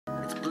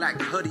Look like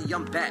Hoody,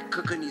 I'm back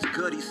cooking these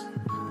goodies.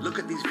 Look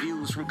at these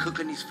views from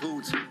cooking these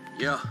foods.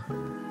 Yeah.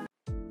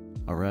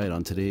 Alright,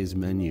 on today's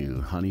menu,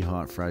 honey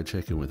hot fried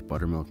chicken with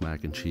buttermilk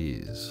mac and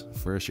cheese.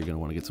 First, you're going to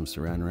want to get some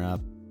saran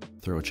wrap,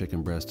 throw a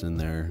chicken breast in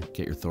there,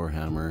 get your Thor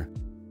hammer,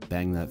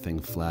 bang that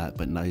thing flat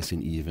but nice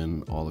and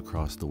even all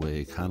across the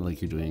way, kind of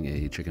like you're doing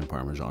a chicken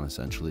parmesan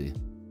essentially.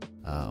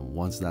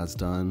 Once that's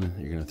done,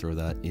 you're going to throw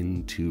that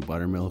into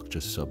buttermilk,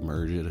 just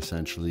submerge it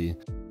essentially,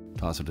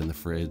 toss it in the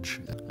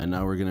fridge. And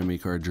now we're going to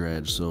make our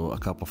dredge. So a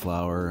cup of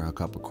flour, a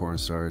cup of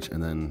cornstarch,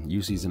 and then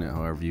you season it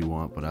however you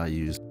want, but I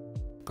use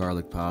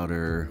garlic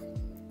powder,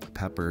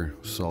 pepper,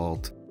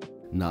 salt,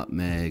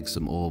 nutmeg,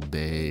 some Old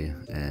Bay,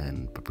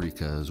 and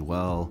paprika as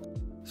well.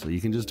 So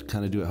you can just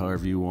kind of do it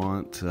however you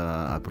want.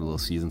 I put a little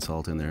seasoned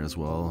salt in there as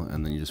well,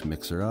 and then you just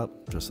mix her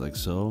up just like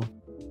so.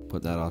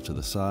 Put that off to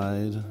the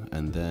side,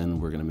 and then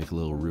we're gonna make a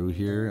little roux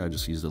here. I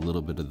just used a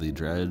little bit of the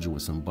dredge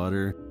with some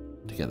butter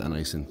to get that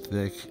nice and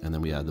thick, and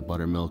then we add the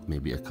buttermilk,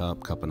 maybe a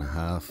cup and a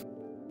half.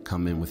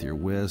 Come in with your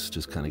whisk,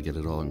 just kind of get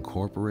it all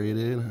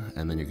incorporated,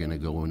 and then you're gonna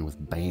go in with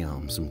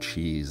bam, some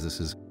cheese. This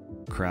is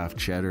Kraft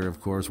cheddar, of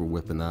course, we're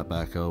whipping that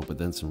back out, but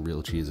then some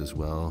real cheese as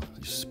well.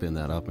 Just spin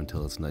that up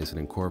until it's nice and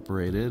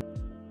incorporated.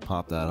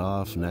 Pop that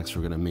off. Next,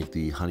 we're gonna make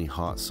the honey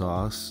hot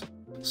sauce.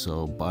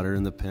 So butter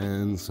in the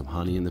pan, some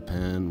honey in the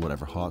pan,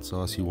 whatever hot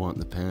sauce you want in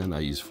the pan. I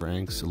use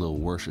Frank's, a little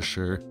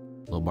Worcestershire,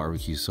 a little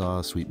barbecue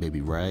sauce, sweet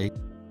baby rye,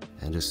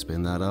 and just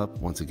spin that up.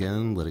 Once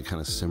again, let it kind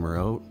of simmer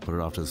out, put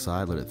it off to the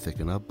side, let it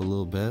thicken up a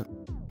little bit.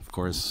 Of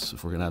course,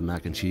 if we're gonna have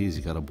mac and cheese,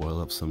 you gotta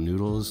boil up some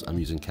noodles. I'm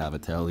using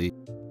cavatelli.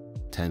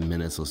 10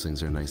 minutes, those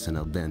things are nice and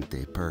al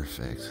dente,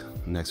 perfect.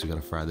 Next, we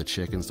gotta fry the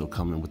chicken, so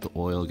come in with the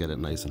oil, get it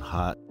nice and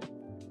hot.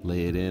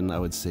 Lay it in, I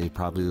would say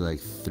probably like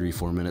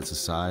 3-4 minutes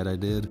aside I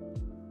did.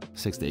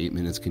 6 to 8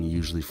 minutes can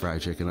usually fry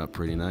chicken up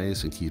pretty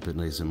nice and keep it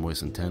nice and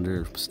moist and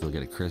tender, still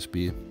get it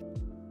crispy.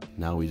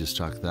 Now we just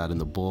chuck that in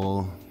the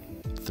bowl,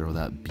 throw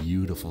that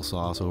beautiful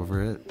sauce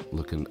over it,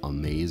 looking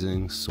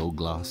amazing, so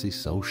glossy,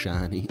 so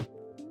shiny.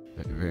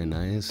 Very, very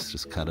nice,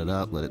 just cut it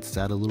up, let it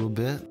set a little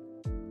bit.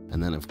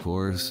 And then of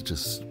course,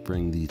 just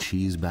bring the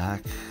cheese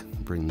back,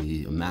 bring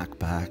the mac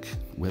back,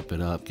 whip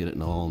it up, get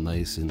it all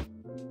nice and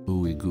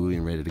ooey gooey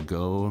and ready to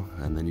go.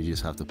 And then you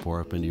just have to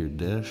pour up into your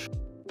dish.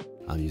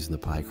 I'm using the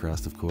pie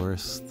crust, of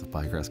course, the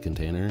pie crust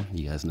container,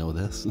 you guys know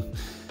this.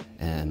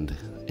 And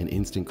an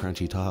instant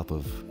crunchy top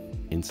of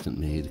instant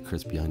made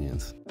crispy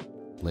onions.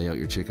 Lay out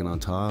your chicken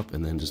on top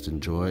and then just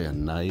enjoy a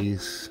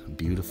nice,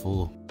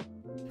 beautiful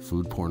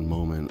food porn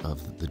moment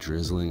of the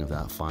drizzling of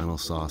that final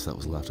sauce that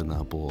was left in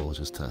that bowl.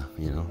 Just to,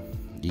 you know,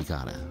 you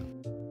gotta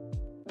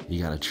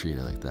treat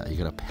it like that. You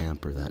gotta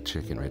pamper that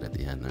chicken right at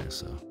the end there.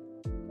 So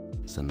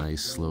it's a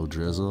nice slow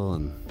drizzle,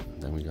 and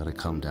then we gotta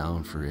come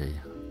down for a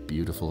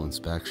beautiful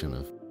inspection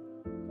of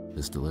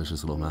this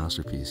delicious little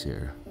masterpiece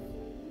here.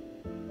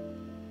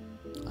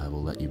 I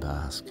will let you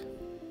bask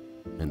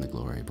in the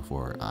glory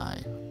before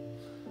I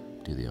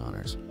do the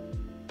honors.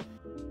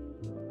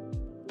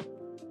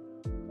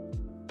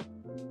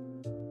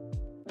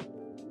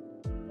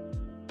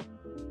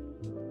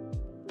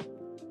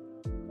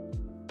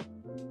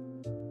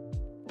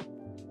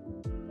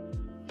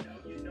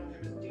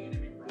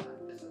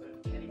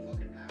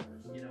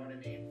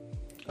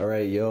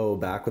 Alright, yo,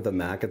 back with a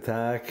Mac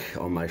attack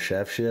on my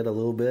chef shit a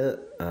little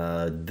bit.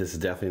 This is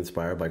definitely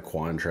inspired by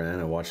Quan Tran.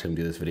 I watched him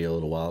do this video a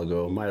little while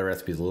ago. My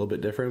recipe is a little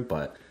bit different,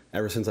 but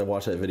ever since I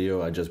watched that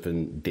video, I've just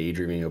been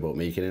daydreaming about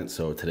making it.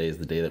 So today is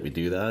the day that we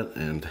do that,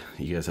 and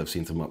you guys have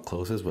seen some up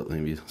closes, but let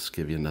me just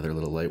give you another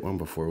little light one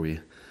before we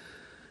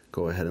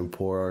go ahead and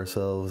pour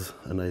ourselves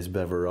a nice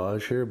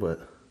beverage here.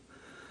 But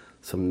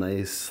some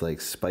nice, like,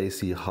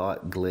 spicy,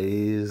 hot,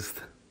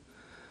 glazed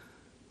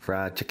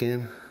fried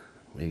chicken.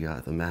 We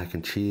got the mac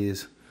and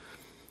cheese,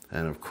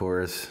 and of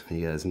course,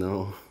 you guys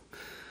know,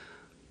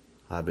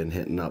 I've been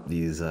hitting up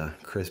these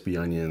crispy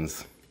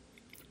onions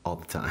all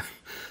the time.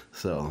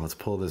 So let's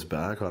pull this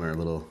back on our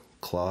little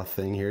cloth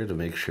thing here to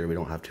make sure we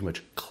don't have too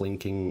much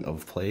clinking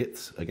of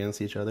plates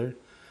against each other.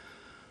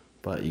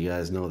 But you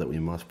guys know that we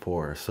must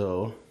pour.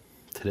 So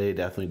today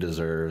definitely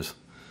deserves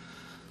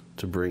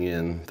to bring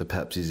in the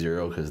Pepsi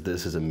Zero, because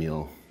this is a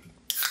meal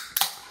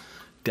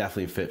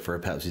definitely fit for a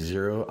Pepsi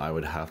Zero, I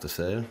would have to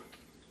say.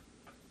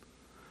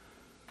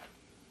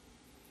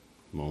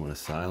 Moment of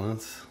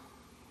silence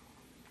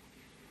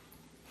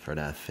for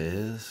that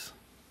fizz.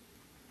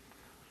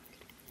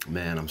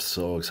 Man, I'm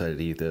so excited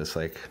to eat this.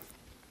 Like,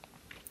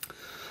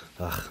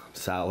 ugh, I'm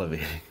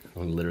salivating.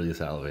 I'm literally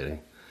salivating.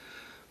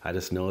 I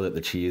just know that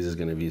the cheese is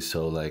gonna be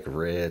so, like,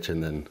 rich,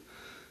 and then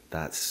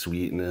that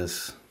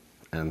sweetness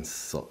and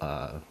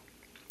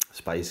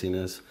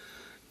spiciness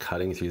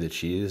cutting through the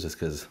cheese, just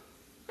because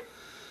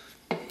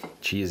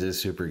cheese is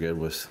super good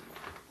with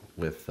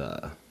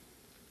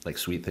like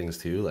sweet things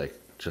too, like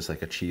just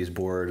like a cheese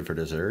board for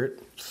dessert.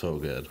 So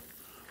good.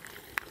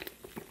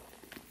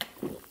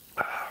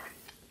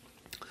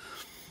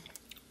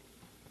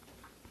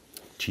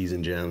 Cheese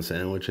and jam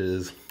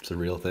sandwiches, it's a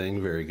real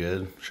thing, very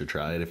good. Should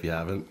try it if you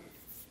haven't.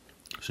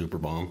 Super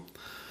bomb.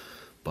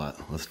 But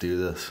let's do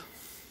this.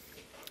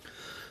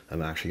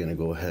 I'm actually gonna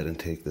go ahead and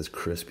take this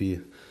crispy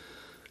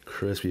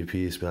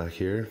piece back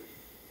here,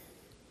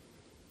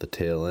 the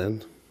tail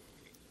end.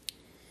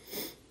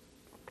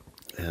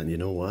 And you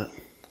know what?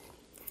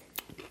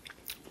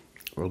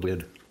 Real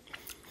good.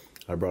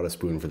 I brought a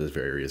spoon for this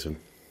very reason.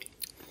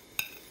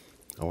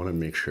 I want to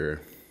make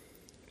sure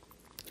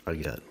I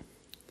get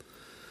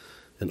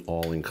an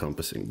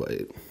all-encompassing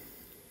bite.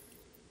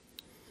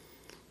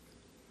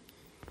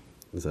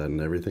 Is that an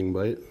everything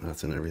bite?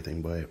 That's an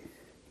everything bite.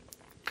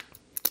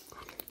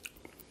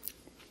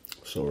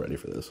 So ready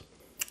for this.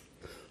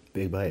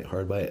 Big bite,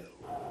 hard bite.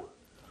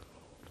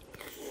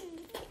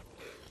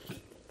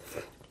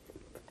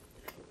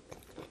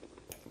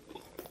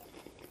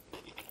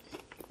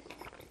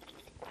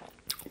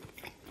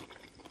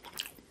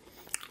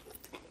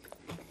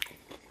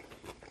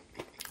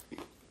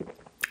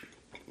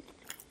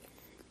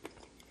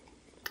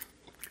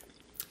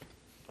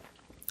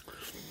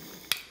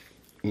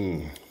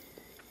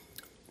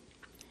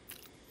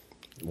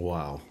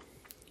 Wow.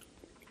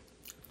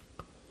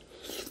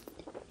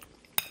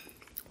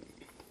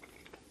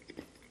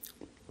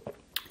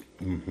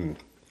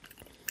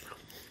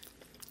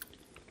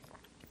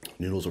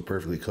 Noodles are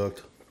perfectly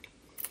cooked.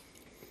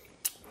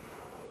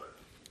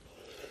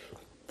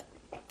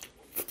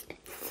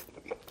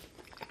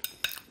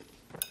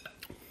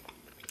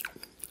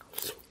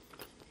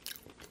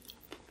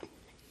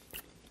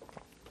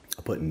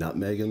 I put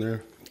nutmeg in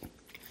there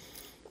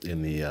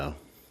in the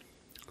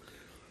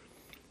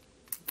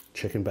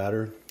chicken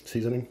batter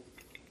seasoning,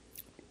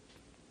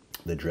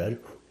 the dread.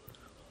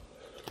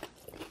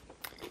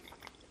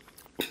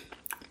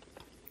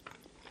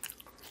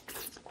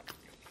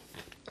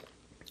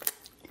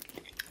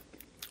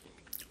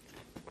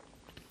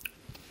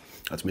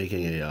 That's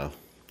making a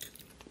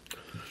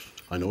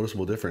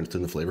noticeable difference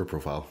in the flavor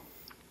profile.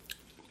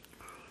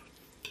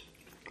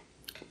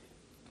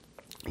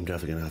 I'm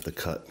definitely gonna have to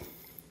cut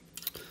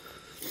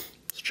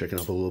this chicken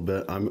up a little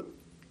bit. I'm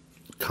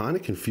kind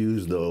of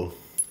confused though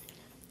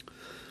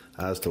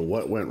as to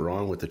what went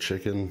wrong with the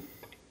chicken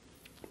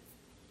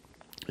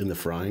in the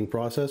frying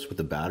process with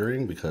the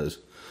battering, because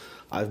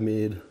I've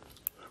made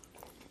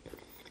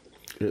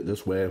it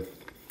this way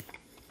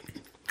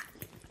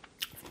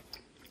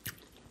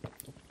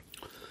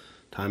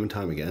time and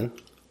time again.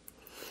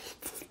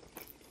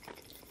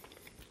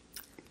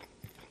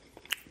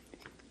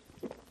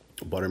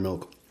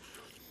 Buttermilk,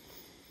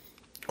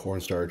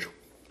 cornstarch,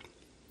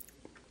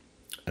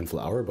 and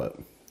flour, but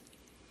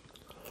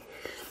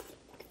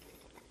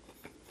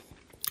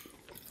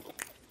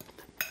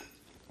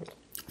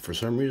for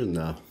some reason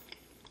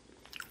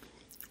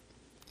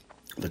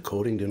the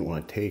coating didn't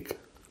want to take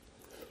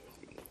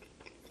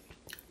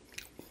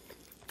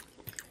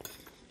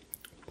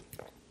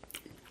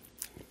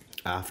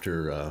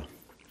after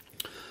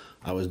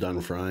I was done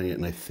frying it,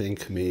 and I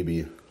think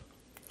maybe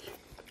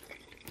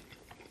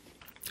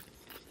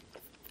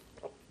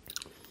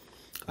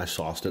I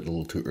sauced it a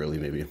little too early,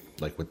 maybe,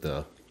 like with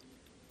the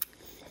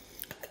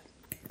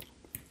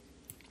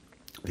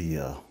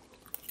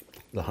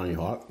honey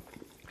hot.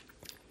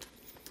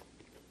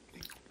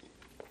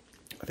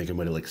 I think I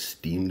might have like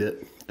steamed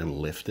it and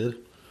lifted.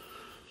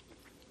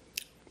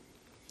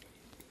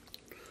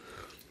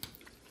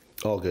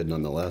 All good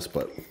nonetheless,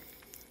 but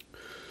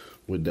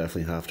would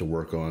definitely have to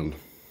work on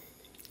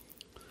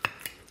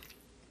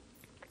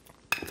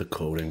the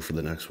coating for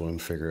the next one,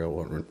 figure out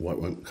what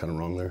went kind of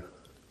wrong there.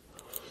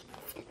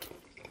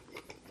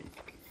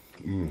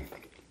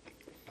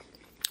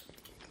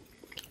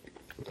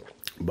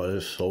 But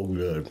it's so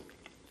good.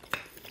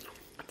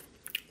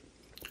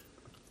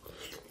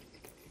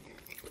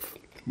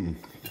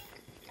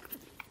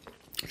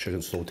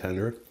 Chicken's so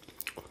tender.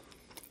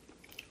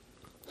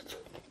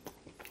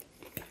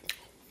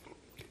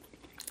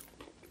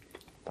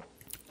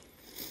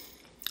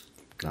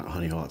 That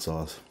honey hot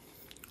sauce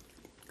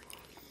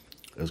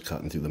is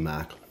cutting through the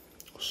mac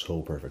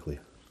so perfectly.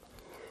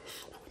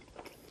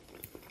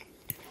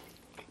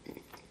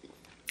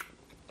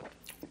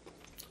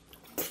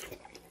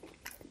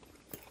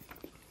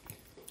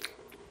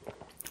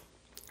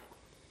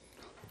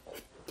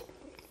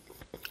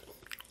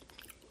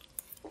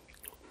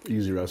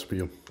 Easy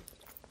recipe,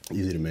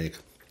 easy to make.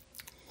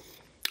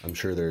 I'm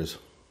sure there's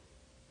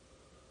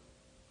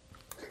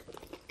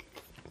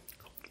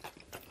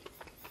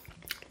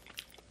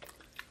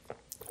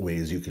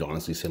ways you could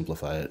honestly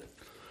simplify it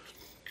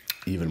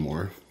even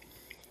more.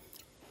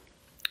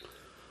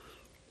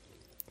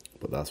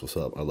 But that's what's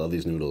up. I love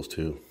these noodles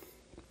too.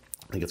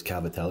 I think it's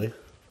cavatelli.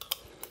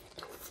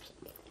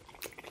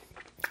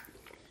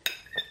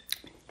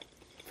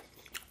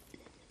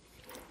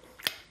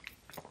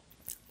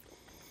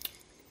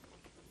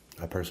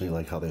 I personally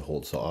like how they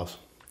hold sauce.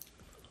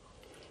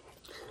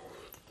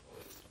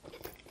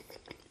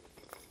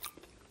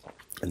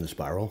 In the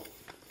spiral.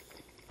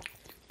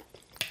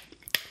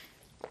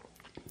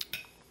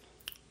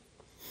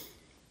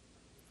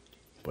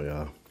 But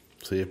yeah,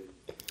 see,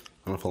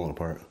 I'm not falling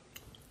apart.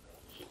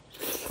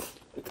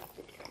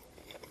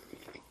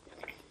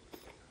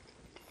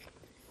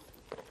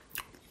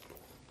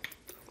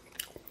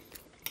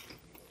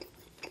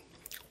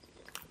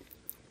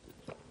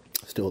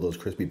 Still those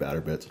crispy batter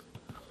bits.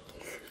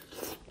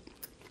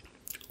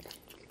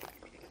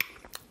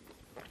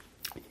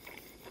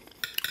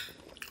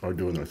 Are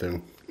doing their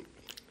thing.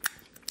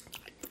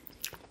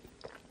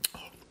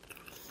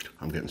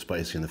 I'm getting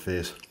spicy in the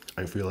face.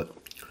 I feel it.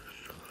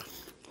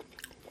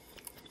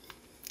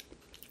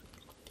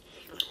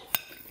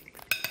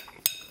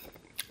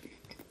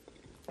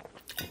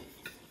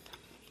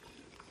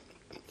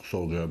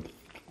 So good.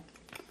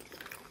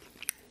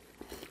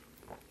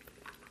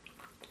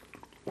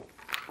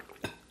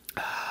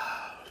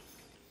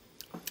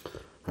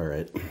 All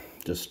right,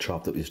 just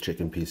chopped up these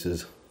chicken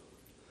pieces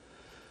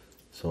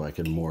so I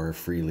can more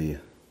freely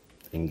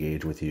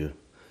engage with you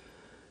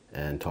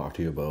and talk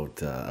to you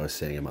about, I was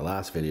saying in my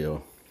last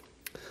video,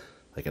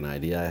 like an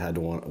idea I had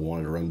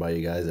wanted to run by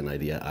you guys, an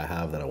idea I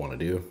have that I want to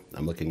do.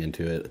 I'm looking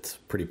into it. It's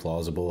pretty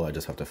plausible. I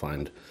just have to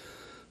find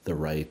the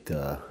right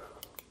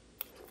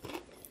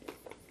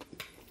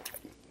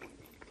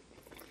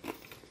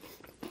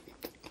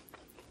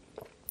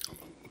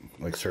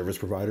like service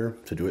provider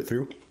to do it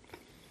through.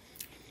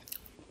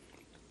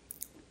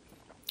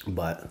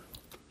 But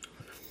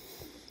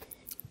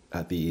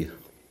at the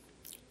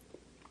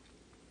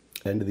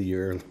end of the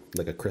year,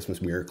 like a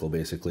Christmas miracle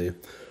basically,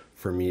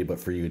 for me, but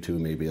for you too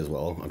maybe as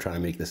well, I'm trying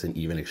to make this an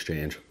even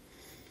exchange.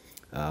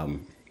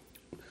 On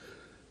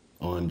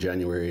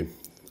January,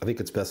 I think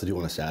it's best to do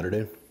on a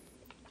Saturday.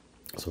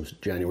 So it's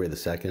January the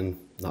 2nd,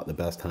 not the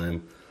best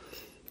time,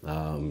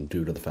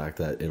 due to the fact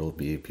that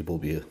people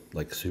will be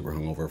like super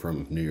hungover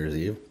from New Year's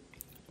Eve.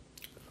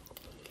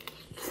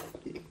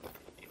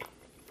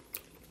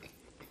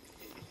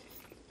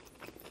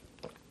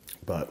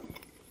 But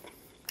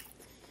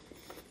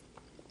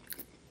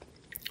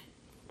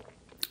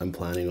I'm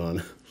planning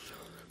on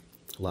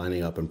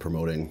lining up and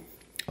promoting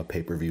a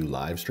pay-per-view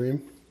live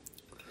stream.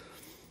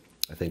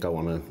 I think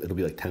it'll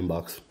be like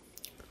 $10.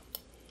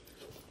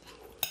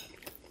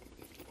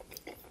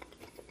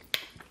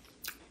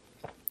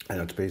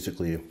 And it's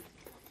basically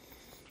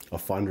a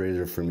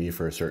fundraiser for me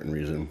for a certain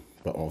reason,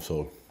 but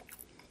also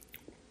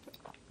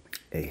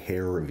a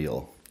hair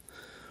reveal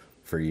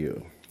for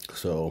you.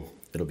 So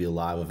it'll be a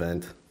live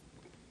event.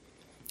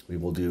 We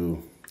will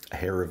do a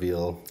hair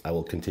reveal. I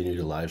will continue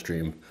to live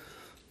stream,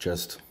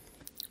 just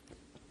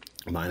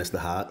minus the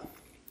hat.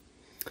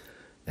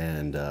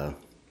 And,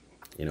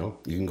 you know,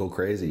 you can go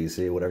crazy. You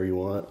say whatever you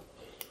want.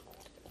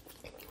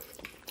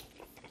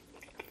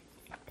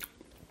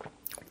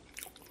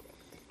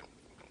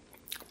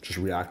 Just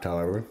react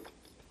however.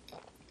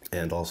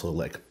 And also,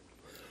 like,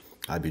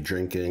 I'd be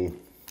drinking.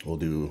 We'll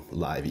do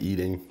live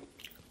eating.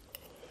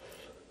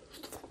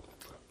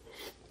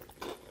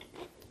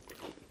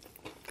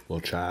 We'll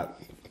chat,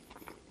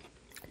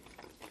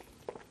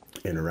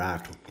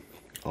 interact,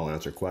 I'll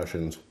answer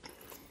questions,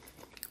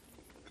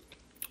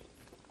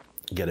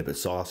 get a bit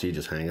saucy,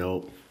 just hang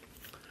out,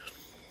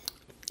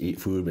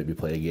 eat food, maybe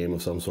play a game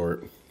of some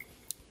sort.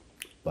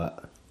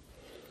 But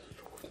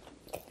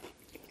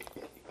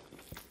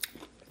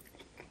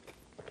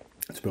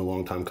it's been a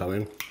long time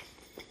coming.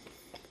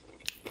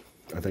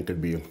 I think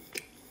it'd be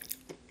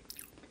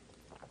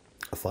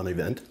a fun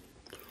event.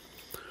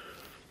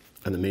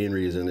 And the main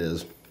reason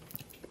is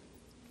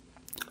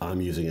I'm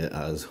using it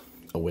as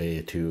a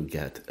way to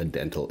get a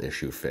dental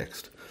issue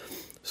fixed.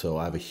 So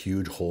I have a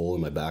huge hole in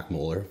my back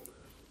molar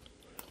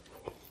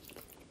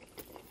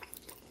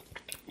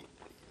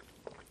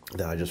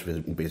that I just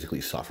been basically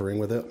suffering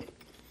with it.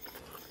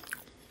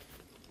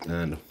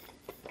 And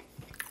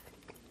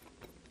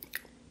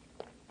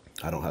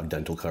I don't have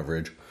dental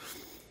coverage.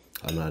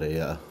 I'm not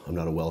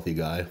a wealthy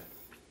guy.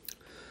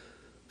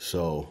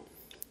 So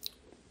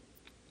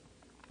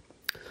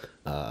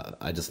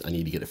I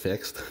need to get it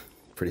fixed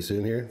pretty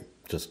soon here,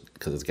 just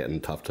because it's getting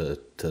tough to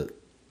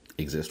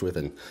exist with,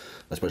 and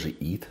especially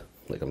eat.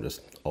 Like, I'm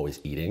just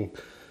always eating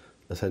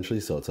essentially,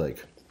 so it's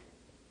like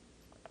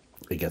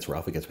it gets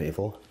rough, it gets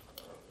painful.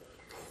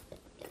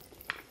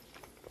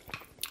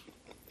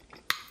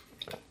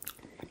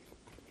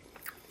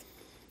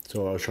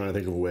 So I was trying to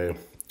think of a way,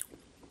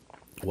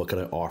 what can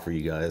I offer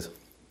you guys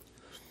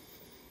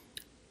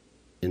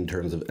in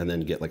terms of, and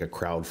then get like a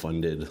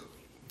crowd-funded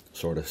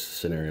sort of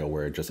scenario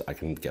where just I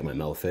can get my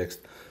mouth fixed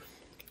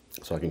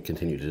so I can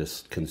continue to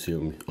just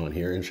consume on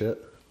here and shit.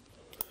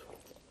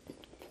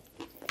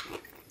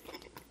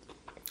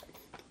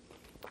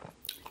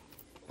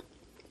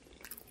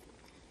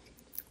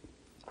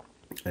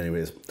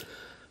 Anyways,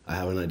 I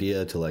have an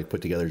idea to like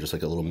put together just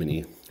like a little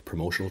mini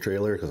promotional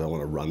trailer, because I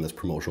want to run this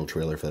promotional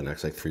trailer for the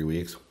next like 3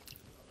 weeks.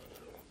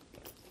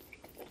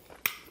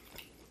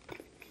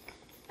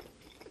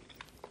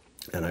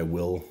 And I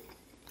will,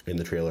 in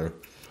the trailer,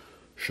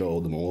 show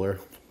the molar,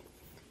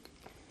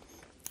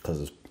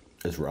 because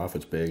it's rough,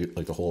 it's big,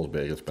 like the hole is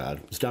big, it's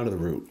bad. It's down to the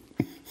root.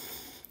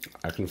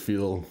 I can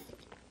feel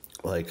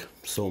like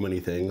so many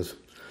things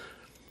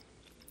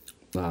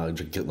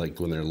just get like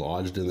when they're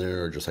lodged in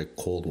there, or just like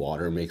cold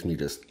water makes me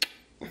just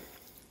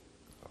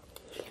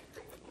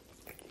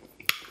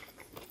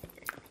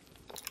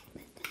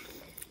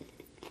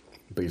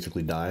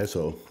basically die.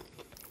 So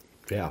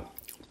yeah,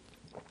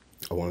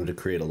 I wanted to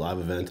create a live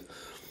event,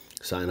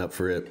 sign up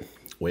for it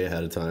way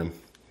ahead of time,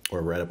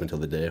 or right up until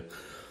the day.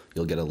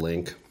 You'll get a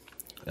link,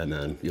 and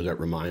then you'll get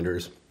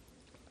reminders.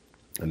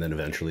 And then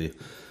eventually,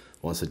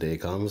 once the day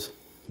comes,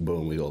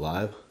 boom, we go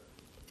live.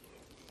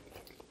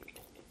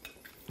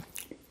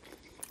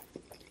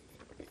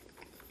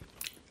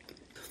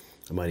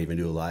 I might even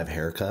do a live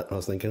haircut, I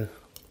was thinking.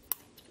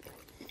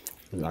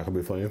 That could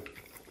be funny.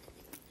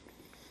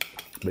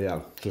 But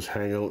yeah, just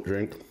hang out,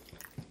 drink,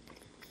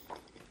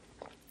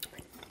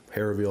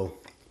 hair reveal,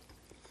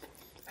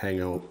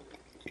 hang out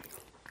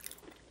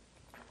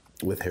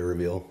with hair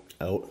reveal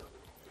out.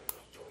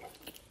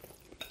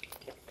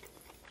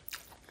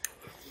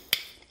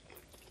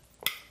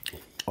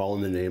 All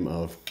in the name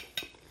of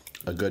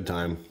a good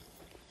time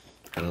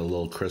and a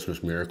little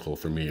Christmas miracle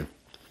for me,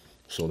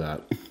 so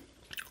that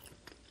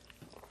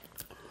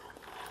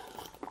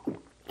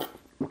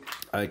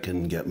I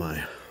can get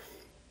my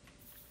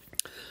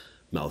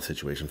mouth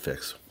situation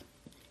fixed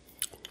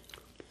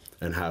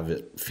and have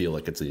it feel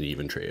like it's an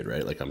even trade,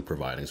 right? Like I'm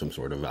providing some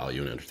sort of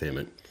value and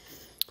entertainment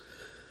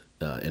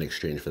in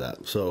exchange for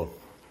that. So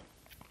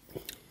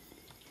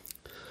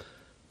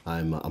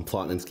I'm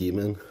plotting and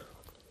scheming,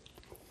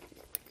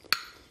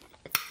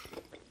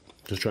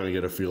 just trying to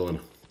get a feeling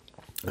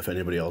if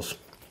anybody else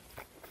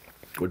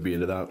would be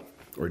into that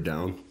or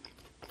down.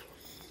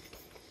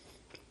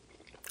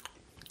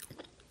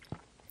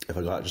 If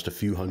I got just a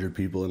few hundred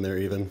people in there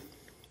even.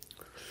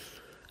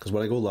 Because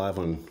when I go live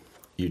on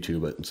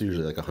YouTube, it's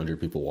usually like 100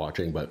 people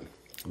watching, but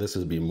this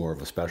would be more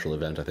of a special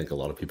event. I think a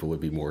lot of people would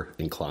be more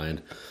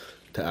inclined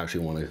to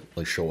actually want to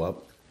like show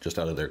up just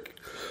out of their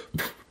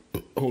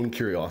own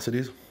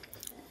curiosities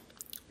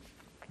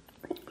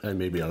and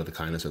maybe out of the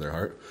kindness of their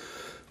heart.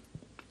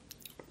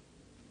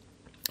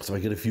 So I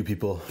get a few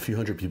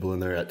hundred people in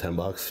there at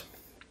 $10,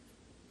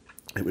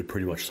 it would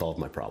pretty much solve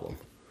my problem.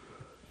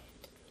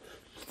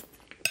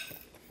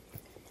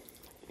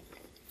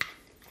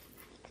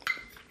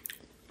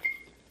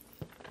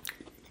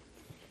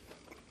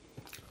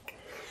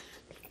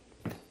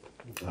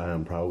 I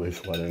am probably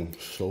sweating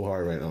so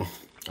hard right now.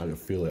 I can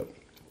feel it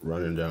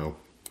running down.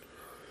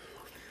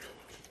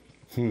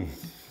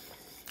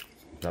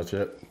 That's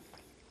it.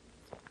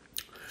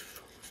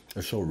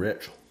 It's so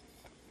rich.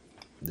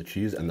 The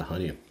cheese and the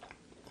honey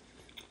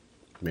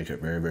make it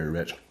very, very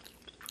rich.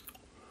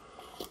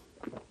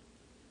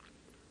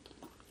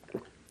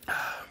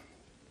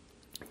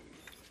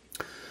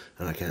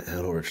 And I can't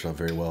handle rich stuff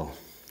very well,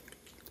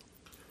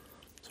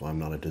 so I'm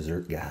not a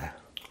dessert guy.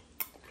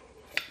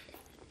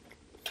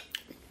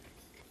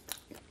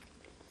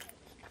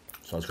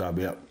 So it's gotta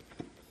be up.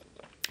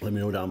 Let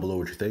me know down below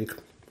what you think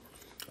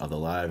of the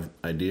live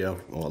idea,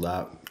 all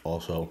that.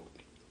 Also,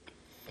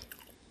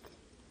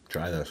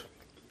 try this.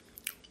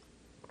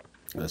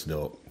 That's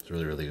dope. It's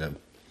really, really good.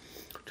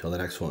 Till the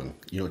next one,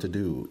 you know what to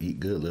do. Eat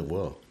good, live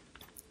well.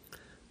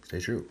 Stay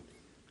true.